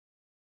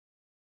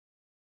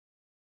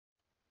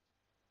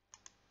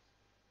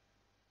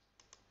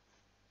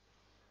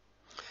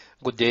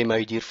Good day,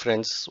 my dear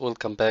friends.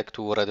 Welcome back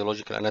to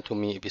Radiological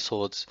Anatomy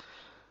episodes.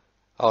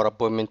 Our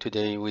appointment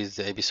today with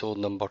episode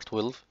number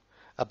 12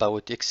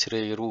 about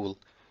X-ray rule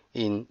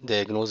in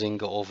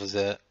diagnosing of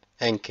the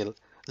ankle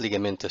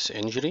ligamentous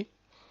injury.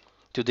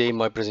 Today,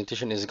 my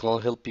presentation is going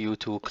to help you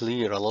to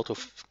clear a lot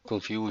of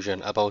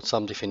confusion about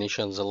some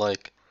definitions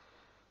like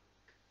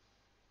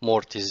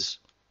Mortise,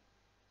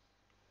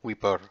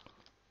 Tibial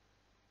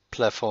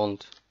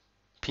Plafond,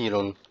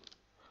 Pilon,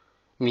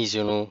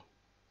 Mizunu.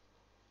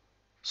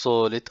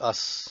 So let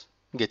us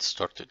get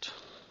started.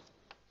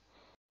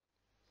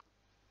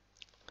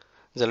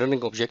 The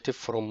learning objective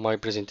from my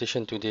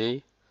presentation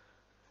today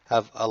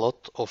have a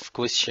lot of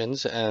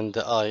questions and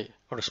I am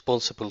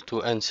responsible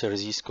to answer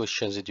these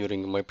questions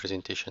during my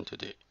presentation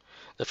today.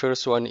 The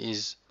first one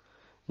is,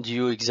 do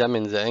you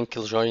examine the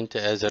ankle joint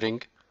as a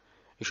ring?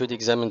 You should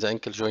examine the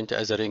ankle joint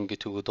as a ring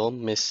to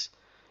don't miss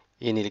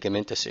any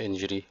ligamentous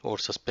injury or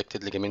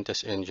suspected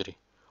ligamentous injury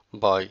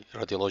by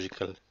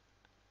radiological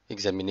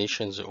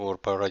examinations or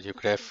by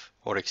radiograph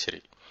or X-ray.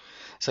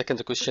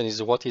 Second question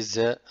is, what is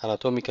the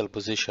anatomical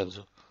positions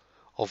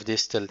of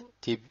distal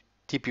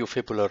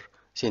tibiofibular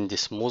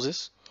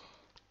syndesmosis?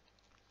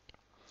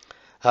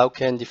 How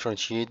can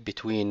differentiate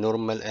between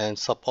normal and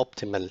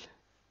suboptimal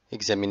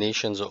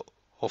examinations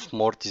of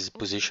Mortise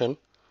position?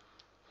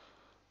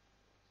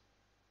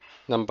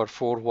 Number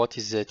 4, what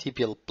is the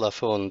tibial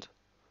plafond,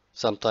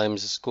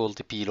 sometimes it's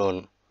called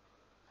Pilon,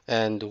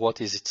 and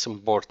what is its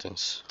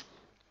importance?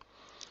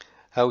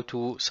 How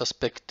to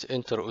suspect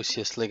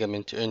interosseous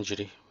ligament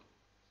injury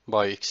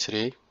by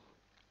X-ray?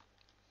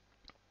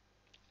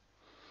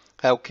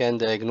 How can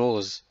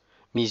diagnose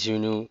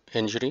Mizunu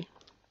injury?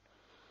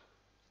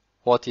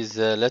 What is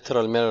the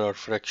lateral malleolus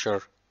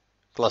fracture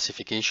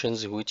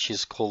classifications, which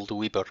is called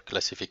Weber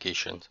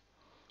classification?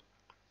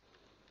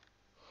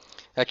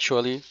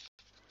 Actually,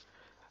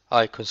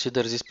 I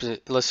consider this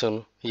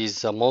lesson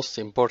is the most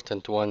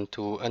important one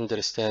to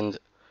understand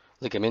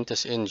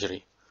ligamentous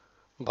injury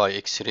by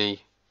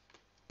X-ray,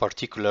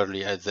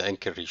 particularly at the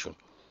ankle region.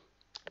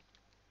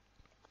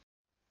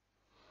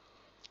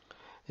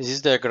 This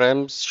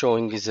diagram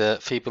showing the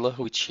fibula,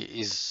 which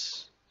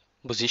is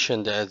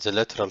positioned at the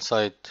lateral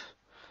side,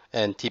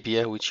 and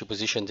tibia, which is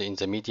positioned in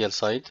the medial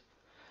side,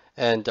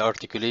 and the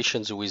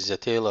articulations with the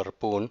talar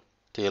bone,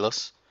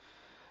 talus.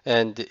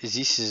 And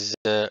this is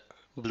the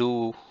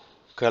blue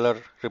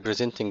color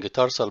representing the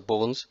tarsal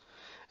bones,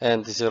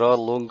 and there are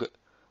long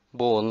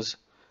bones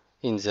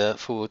in the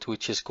foot,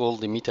 which is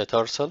called the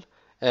metatarsal,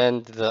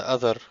 and the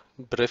other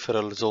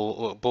peripheral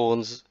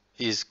bones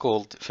is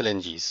called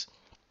phalanges.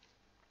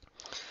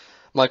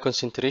 My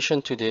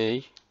concentration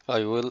today,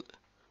 I will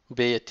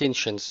pay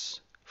attention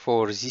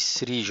for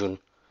this region,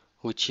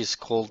 which is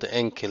called the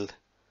ankle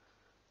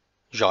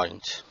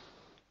joint.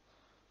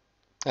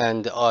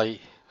 And I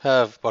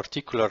have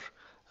particular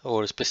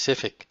or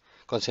specific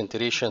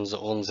concentrations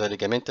on the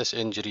ligamentous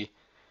injury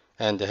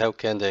and how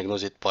can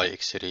diagnose it by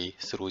X-ray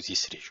through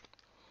this region.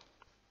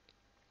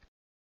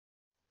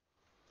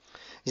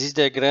 This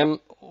diagram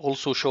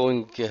also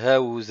showing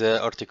how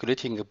the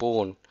articulating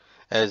bone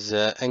as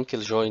the ankle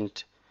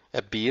joint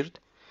appeared.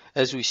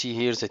 As we see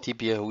here, the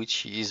tibia,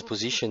 which is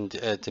positioned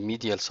at the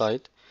medial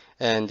side,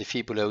 and the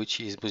fibula,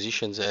 which is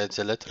positioned at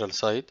the lateral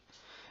side,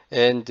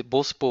 and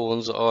both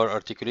bones are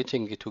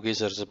articulating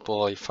together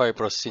by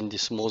fibrous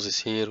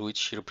syndesmosis here,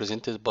 which is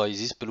represented by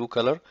this blue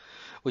color,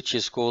 which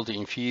is called the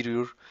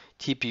inferior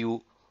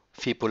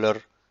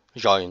tibiofibular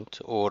joint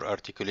or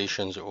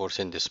articulations or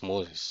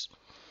syndesmosis.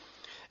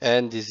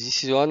 And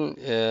this one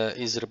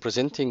is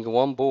representing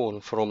one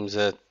bone from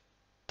the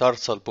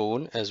tarsal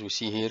bone. As we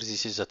see here,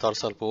 this is the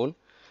tarsal bone,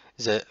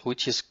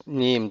 which is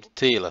named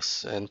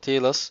talus, and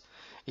talus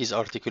is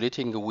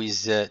articulating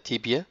with the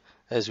tibia,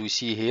 as we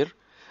see here,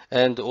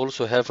 and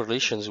also have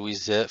relations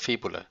with the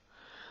fibula.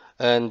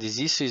 And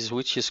this is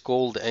which is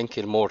called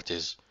ankle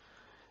mortise,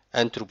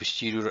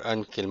 anteroposterior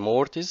ankle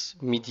mortise,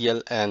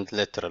 medial and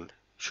lateral.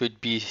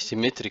 Should be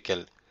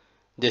symmetrical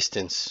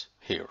distance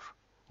here,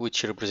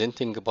 which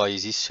representing by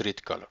this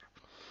red color.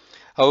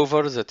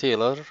 However, the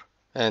talar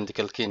and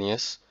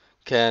calcaneus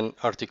can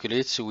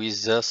articulate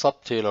with the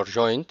subtalar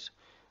joint,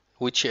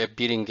 which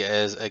appearing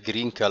as a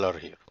green color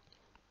here.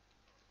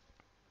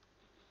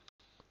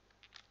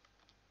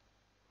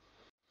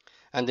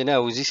 And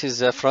now this is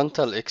the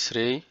frontal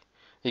X-ray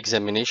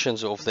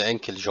examinations of the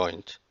ankle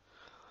joint.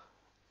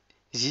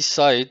 This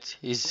side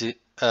is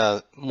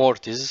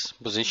Mortise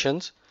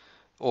positions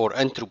or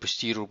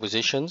anteroposterior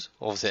positions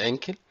of the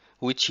ankle,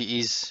 which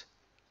is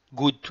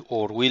good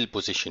or well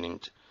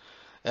positioned.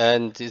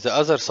 And the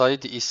other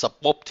side is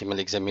suboptimal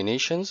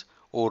examinations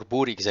or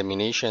poor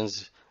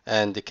examinations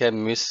and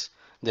can miss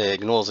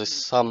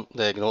diagnosis, some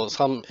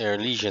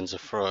lesions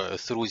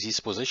through these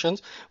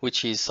positions,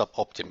 which is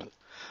suboptimal.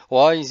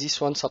 Why is this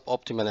one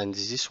suboptimal and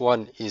this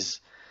one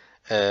is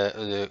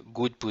a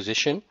good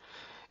position?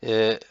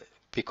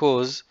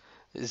 Because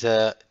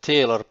the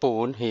talar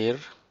bone here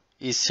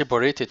is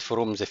separated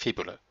from the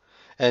fibula,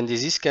 and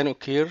this can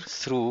occur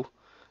through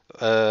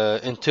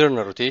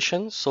internal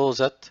rotation so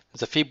that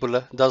the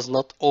fibula does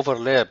not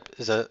overlap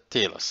the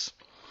talus.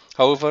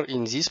 However,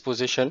 in this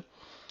position,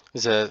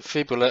 the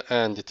fibula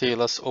and the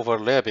talus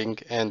overlapping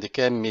and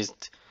can miss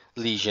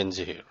lesions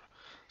here.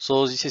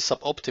 So this is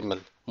suboptimal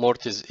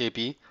Mortise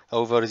AB.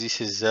 However,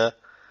 this is the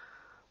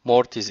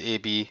Mortise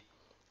AB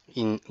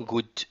in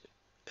good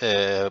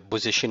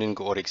positioning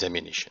or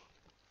examination.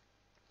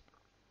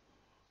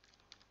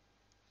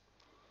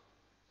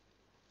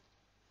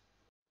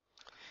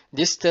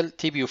 Distal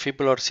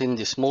tibiofibular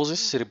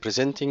syndesmosis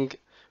representing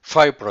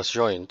fibrous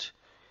joint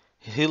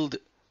held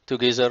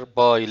together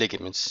by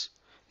ligaments.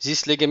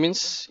 This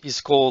ligaments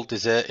is called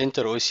the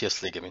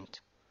interosseous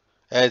ligament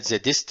at the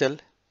distal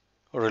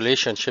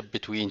relationship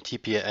between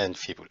tibia and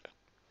fibula.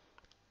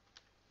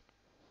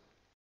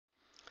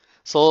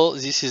 So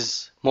this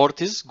is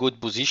Mortise,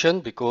 good position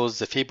because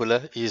the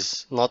fibula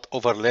is not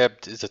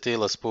overlapped the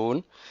talus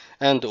bone,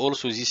 and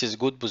also this is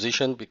good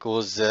position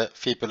because the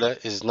fibula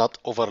is not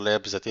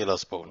overlapped the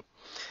talus bone.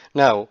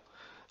 Now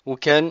we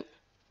can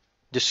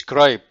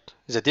describe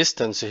the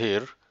distance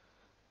here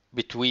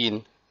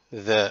between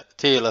the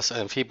talus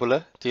and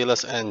fibula,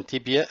 talus and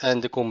tibia,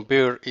 and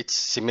compare its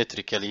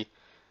symmetrically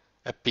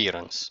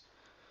appearance.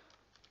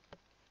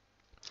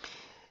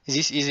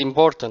 This is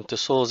important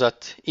so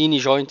that any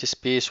joint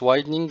space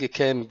widening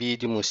can be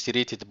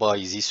demonstrated by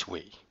this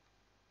way.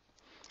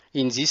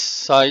 In this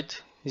side,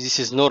 this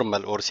is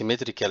normal or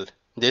symmetrical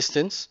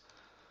distance.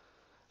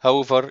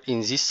 However,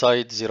 in this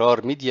side, there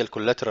are medial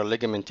collateral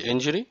ligament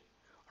injury,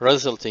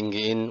 resulting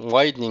in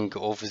widening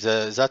of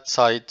that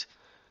side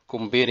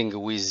comparing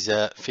with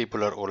the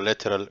fibular or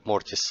lateral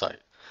Mortise side.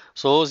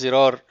 So there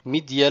are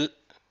medial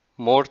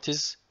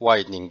Mortise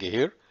widening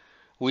here,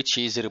 which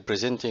is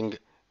representing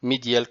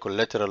medial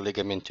collateral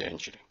ligament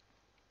injury.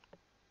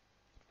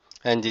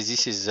 And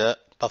this is a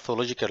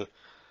pathological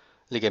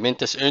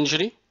ligamentous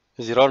injury.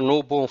 There are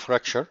no bone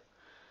fracture.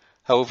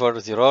 However,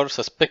 there are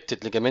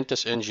suspected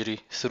ligamentous injury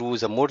through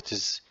the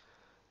Mortise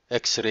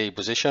X-ray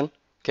position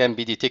can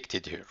be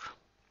detected here.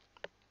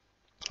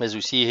 As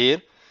we see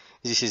here,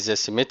 this is the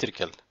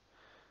symmetrical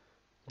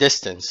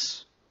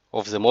distance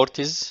of the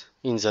Mortise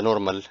in the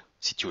normal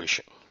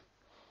situation.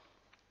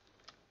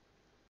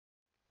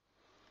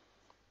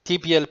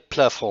 Tibial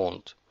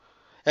Plafond.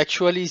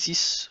 Actually,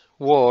 this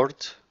word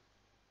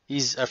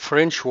is a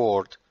French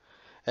word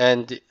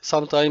and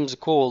sometimes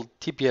called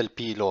tibial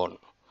pilon.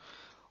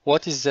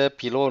 What is the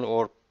pilon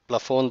or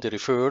plafond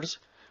refers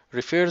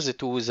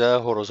to the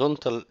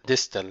horizontal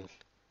distal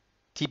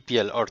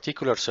tibial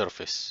articular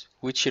surface,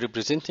 which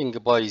representing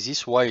by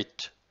this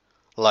white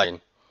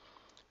line,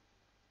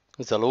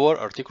 the lower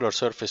articular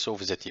surface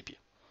of the tibia,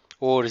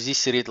 or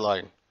this red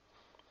line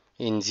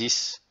in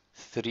this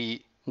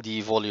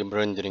 3D volume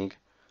rendering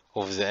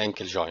of the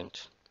ankle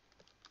joint.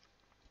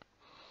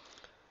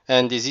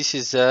 And this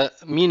is the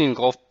meaning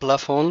of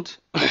plafond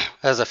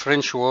as a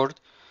French word.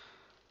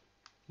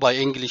 By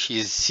English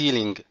is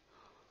ceiling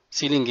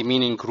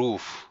meaning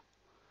roof,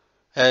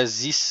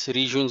 as this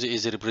region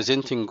is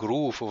representing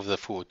roof of the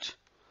foot.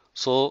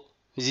 So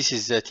this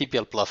is the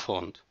tibial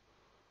plafond.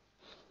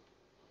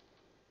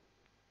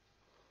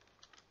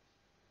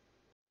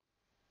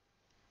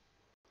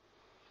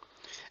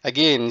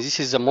 Again, this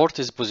is the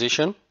Mortise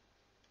position,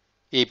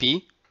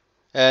 AB,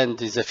 and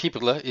the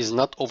fibula is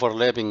not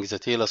overlapping the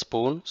talus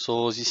bone,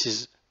 so this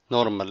is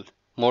normal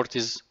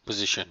Mortise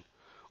position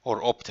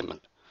or optimal.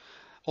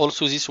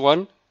 Also this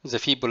one, the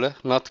fibula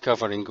not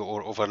covering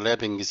or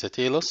overlapping the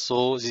talus,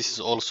 so this is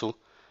also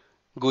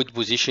good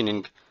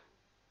positioning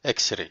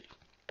X-ray.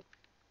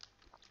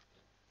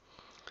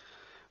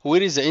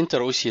 Where is the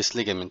interosseous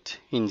ligament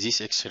in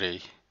this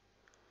X-ray?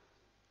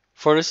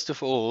 First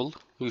of all,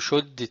 we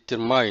should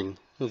determine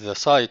the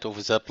site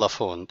of the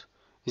plafond.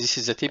 This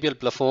is the tibial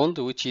plafond,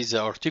 which is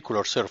the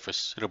articular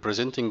surface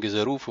representing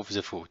the roof of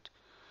the foot.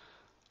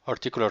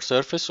 Articular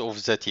surface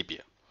of the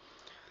tibia.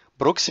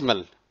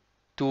 Proximal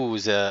to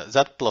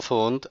that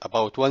plafond,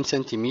 about 1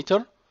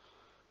 centimeter.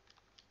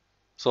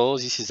 So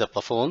this is the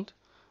plafond.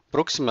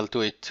 Proximal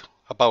to it,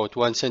 about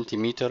 1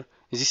 centimeter.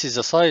 This is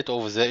the site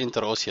of the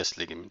interosseous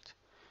ligament.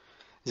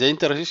 The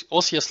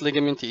interosseous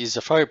ligament is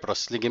a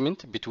fibrous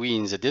ligament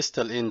between the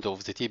distal end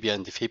of the tibia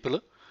and the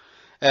fibula,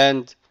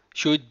 and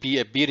should be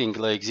appearing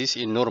like this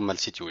in normal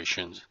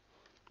situations.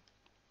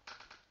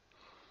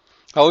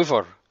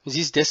 However,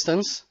 this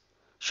distance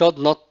should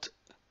not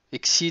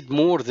exceed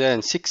more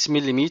than 6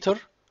 millimeters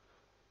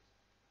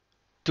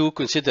to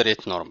consider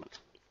it normal.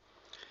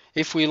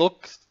 If we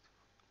look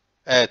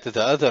at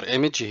the other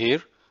image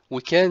here,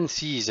 we can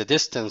see the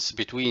distance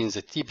between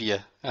the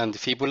tibia and the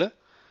fibula,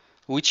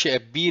 which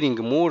appearing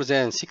more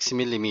than 6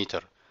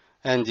 millimeters,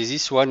 and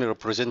this one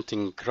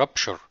representing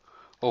rupture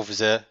of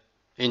the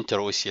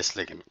interosseous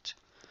ligament.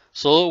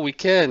 So we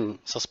can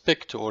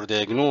suspect or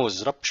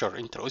diagnose rupture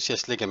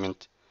interosseous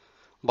ligament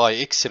by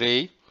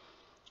X-ray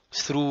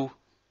through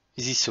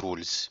these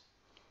rules.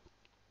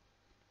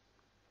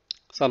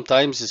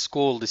 Sometimes it's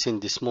called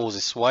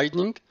syndesmosis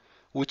widening,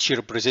 which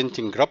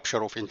representing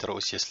rupture of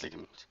interosseous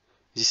ligament.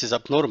 This is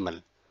abnormal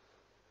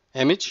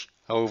image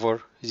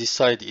However, this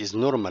side is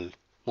normal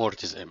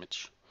Mortise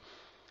image.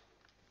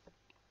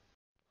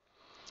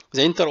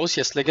 The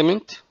interosseous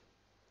ligament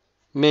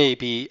may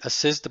be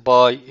assessed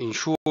by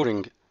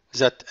ensuring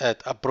that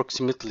at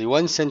approximately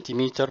 1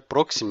 centimeter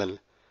proximal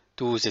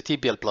to the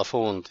tibial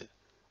plafond,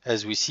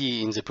 as we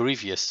see in the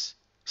previous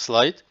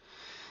slide,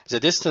 the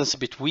distance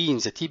between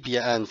the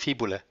tibia and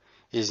fibula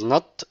is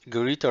not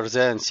greater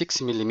than 6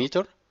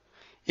 mm.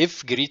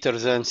 If greater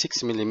than 6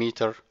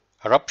 mm,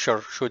 a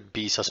rupture should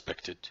be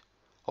suspected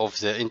of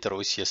the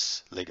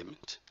interosseous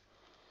ligament.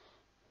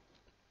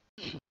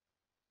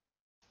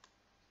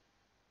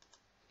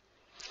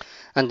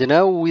 And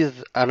now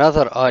with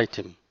another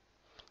item,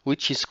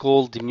 which is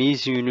called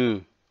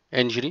Mizunu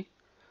Injury.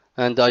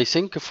 And I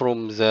think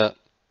from the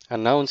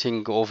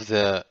announcing of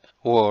the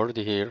word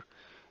here,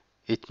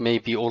 it may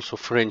be also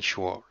French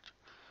word.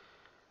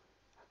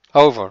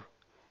 However,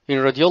 in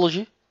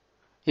radiology,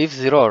 if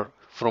there are,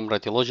 from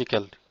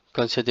radiological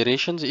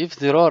considerations, if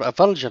there are a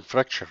vulgent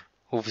fracture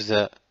of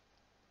the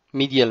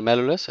medial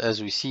malleolus,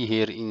 as we see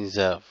here in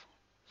the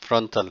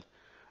frontal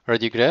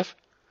radiograph,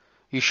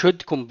 you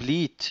should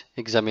complete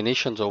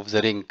examinations of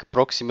the ring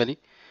proximally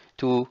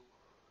to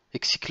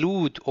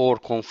exclude or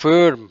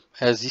confirm,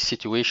 as these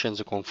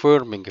situations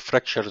confirming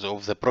fractures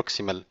of the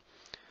proximal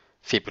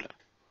fibula.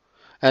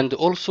 And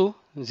also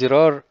there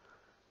are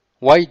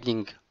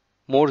widening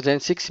more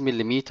than 6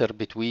 mm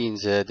between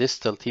the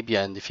distal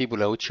tibia and the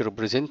fibula, which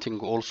representing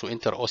also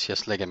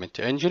interosseous ligament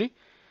injury.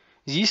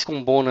 This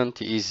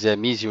component is the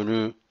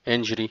Mizunu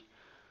injury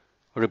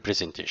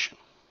representation.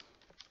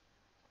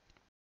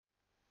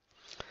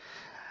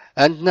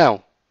 And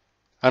now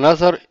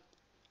another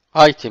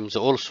items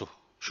also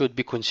should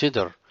be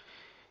considered.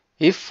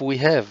 If we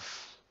have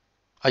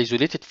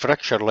isolated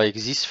fracture like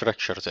these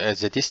fractures at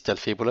the distal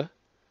fibula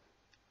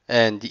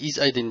and is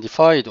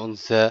identified on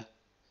the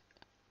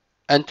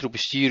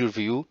anteroposterior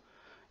view,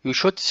 you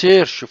should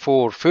search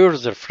for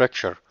further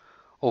fracture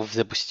of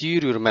the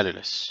posterior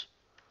malleolus.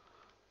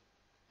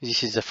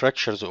 This is the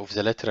fractures of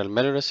the lateral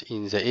malleolus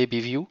in the AB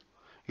view.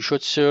 You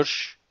should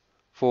search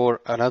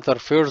for another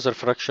further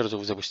fractures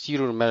of the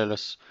posterior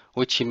malleolus,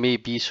 which may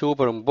be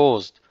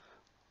superimposed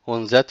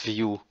on that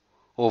view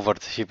over the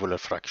fibular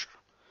fracture.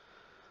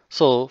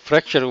 So,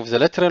 fracture of the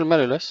lateral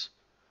malleolus,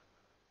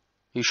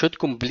 you should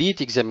complete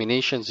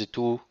examinations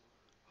to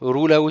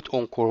rule out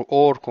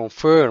or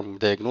confirm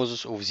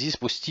diagnosis of this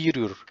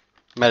posterior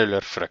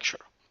malleolar fracture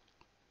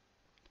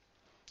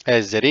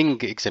as the ring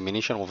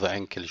examination of the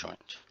ankle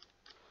joint.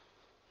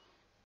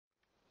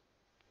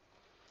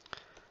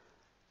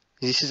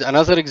 This is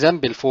another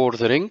example for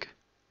the ring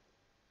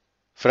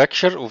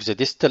fracture of the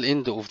distal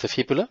end of the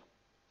fibula,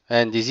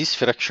 and this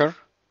fracture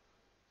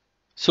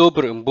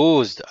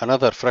superimposed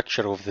another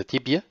fracture of the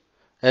tibia,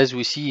 as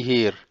we see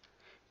here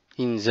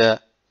in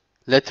the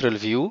lateral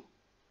view.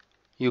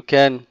 You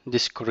can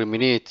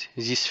discriminate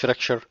this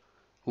fracture,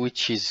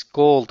 which is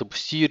called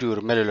posterior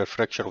malleolar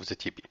fracture of the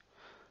tibia.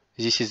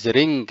 This is the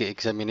ring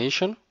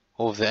examination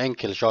of the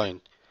ankle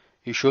joint.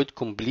 You should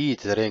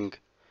complete the ring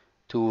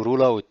to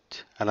rule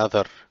out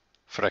another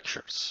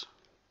fractures.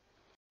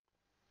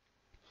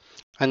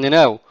 And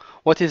now,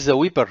 what is the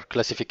Weber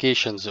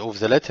classifications of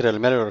the lateral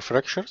malleolar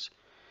fractures?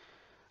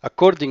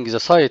 According to the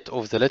site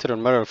of the lateral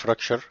malleolar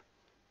fracture,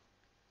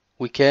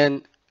 we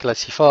can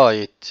classify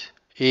it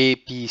A,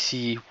 B,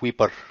 C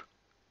Weber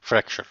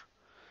fracture.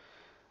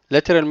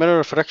 Lateral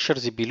malleolar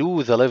fractures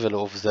below the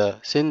level of the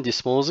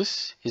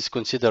syndesmosis is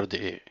considered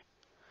A.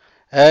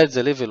 At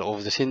the level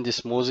of the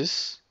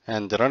syndesmosis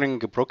and running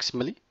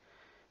proximally,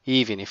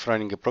 even if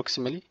running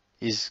proximally,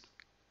 is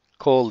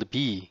called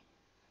B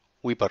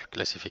Weber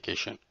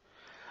classification.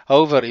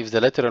 However, if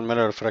the lateral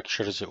malleolar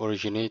fractures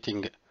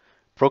originating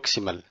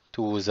proximal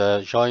to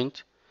the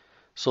joint,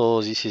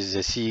 so this is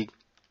the C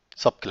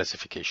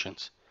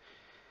subclassifications.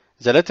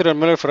 The lateral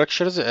malleolar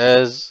fractures,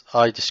 as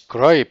I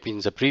described in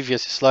the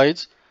previous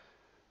slides,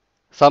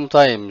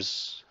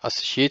 sometimes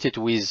associated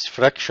with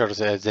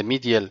fractures at the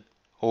medial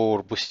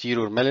or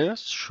posterior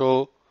malleolus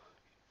show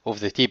of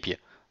the tibia.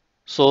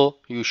 So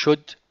you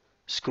should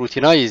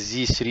scrutinize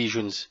these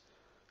regions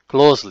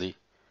closely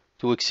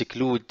to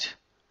exclude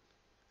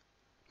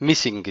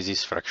missing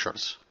these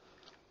fractures.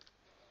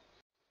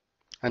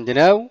 And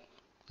now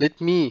let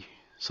me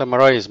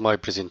summarize my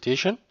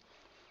presentation.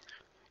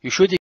 You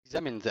should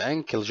examine the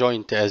ankle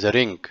joint as a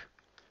ring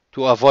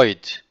to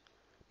avoid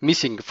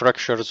missing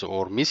fractures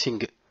or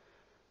missing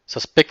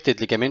suspected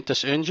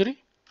ligamentous injury.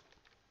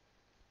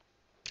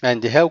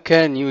 And how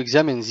can you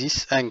examine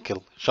this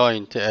ankle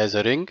joint as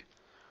a ring?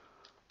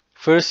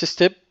 First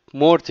step,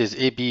 Mortise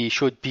AB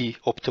should be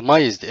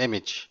optimized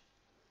image,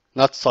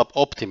 not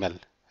suboptimal,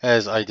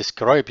 as I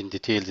described in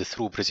detail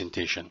through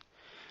presentation,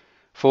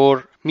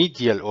 for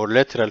medial or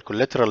lateral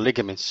collateral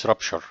ligaments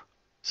rupture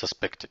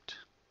suspected,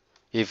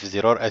 if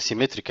there are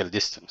asymmetrical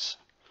distance.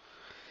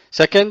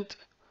 Second,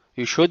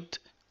 you should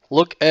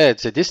look at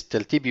the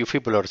distal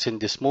tibiofibular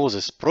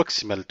syndesmosis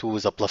proximal to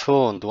the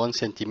plafond 1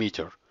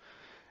 centimeter,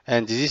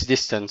 and this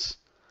distance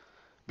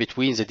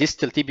between the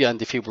distal tibia and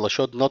the fibula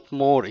should not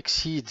more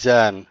exceed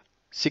than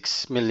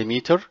 6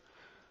 mm.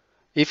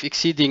 If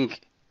exceeding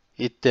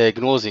it,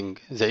 diagnosing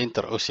the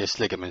interosseous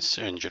ligaments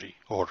injury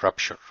or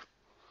rupture.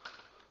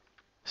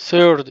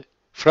 Third,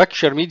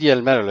 fracture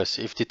medial malleolus.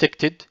 If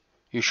detected,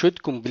 you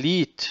should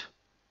complete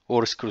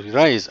or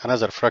scrutinize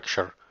another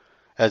fracture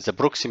at the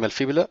proximal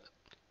fibula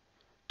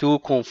to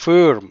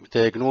confirm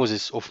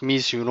diagnosis of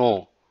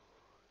Mizunu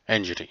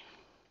injury.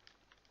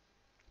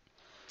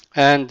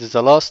 And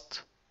the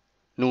last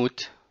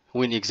note,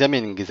 when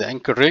examining the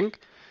ankle ring,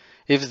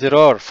 if there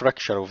are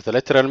fracture of the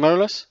lateral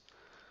malleolus,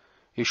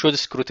 you should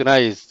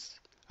scrutinize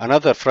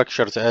another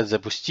fractures at the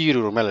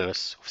posterior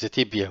malleolus of the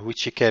tibia,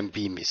 which can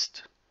be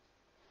missed.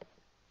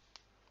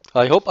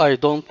 I hope I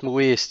don't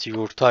waste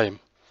your time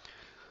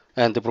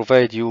and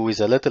provide you with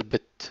a little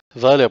bit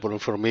valuable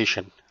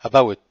information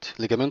about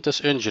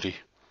ligamentous injury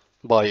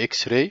by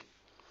X-ray.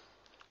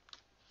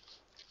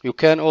 You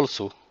can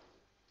also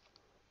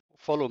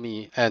follow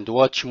me and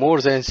watch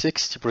more than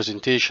 60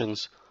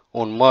 presentations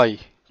on my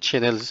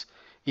channels,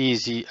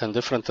 easy and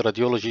different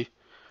radiology,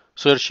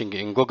 searching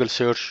in Google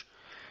search.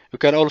 You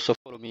can also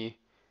follow me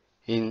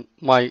in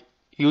my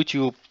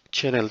YouTube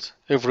channels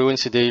every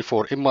Wednesday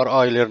for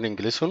MRI learning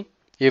lesson,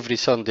 every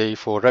Sunday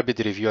for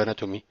rapid review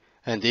anatomy,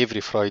 and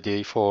every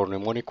Friday for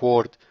mnemonic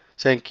word.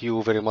 Thank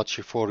you very much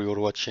for your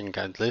watching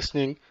and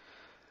listening,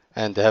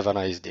 and have a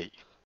nice day.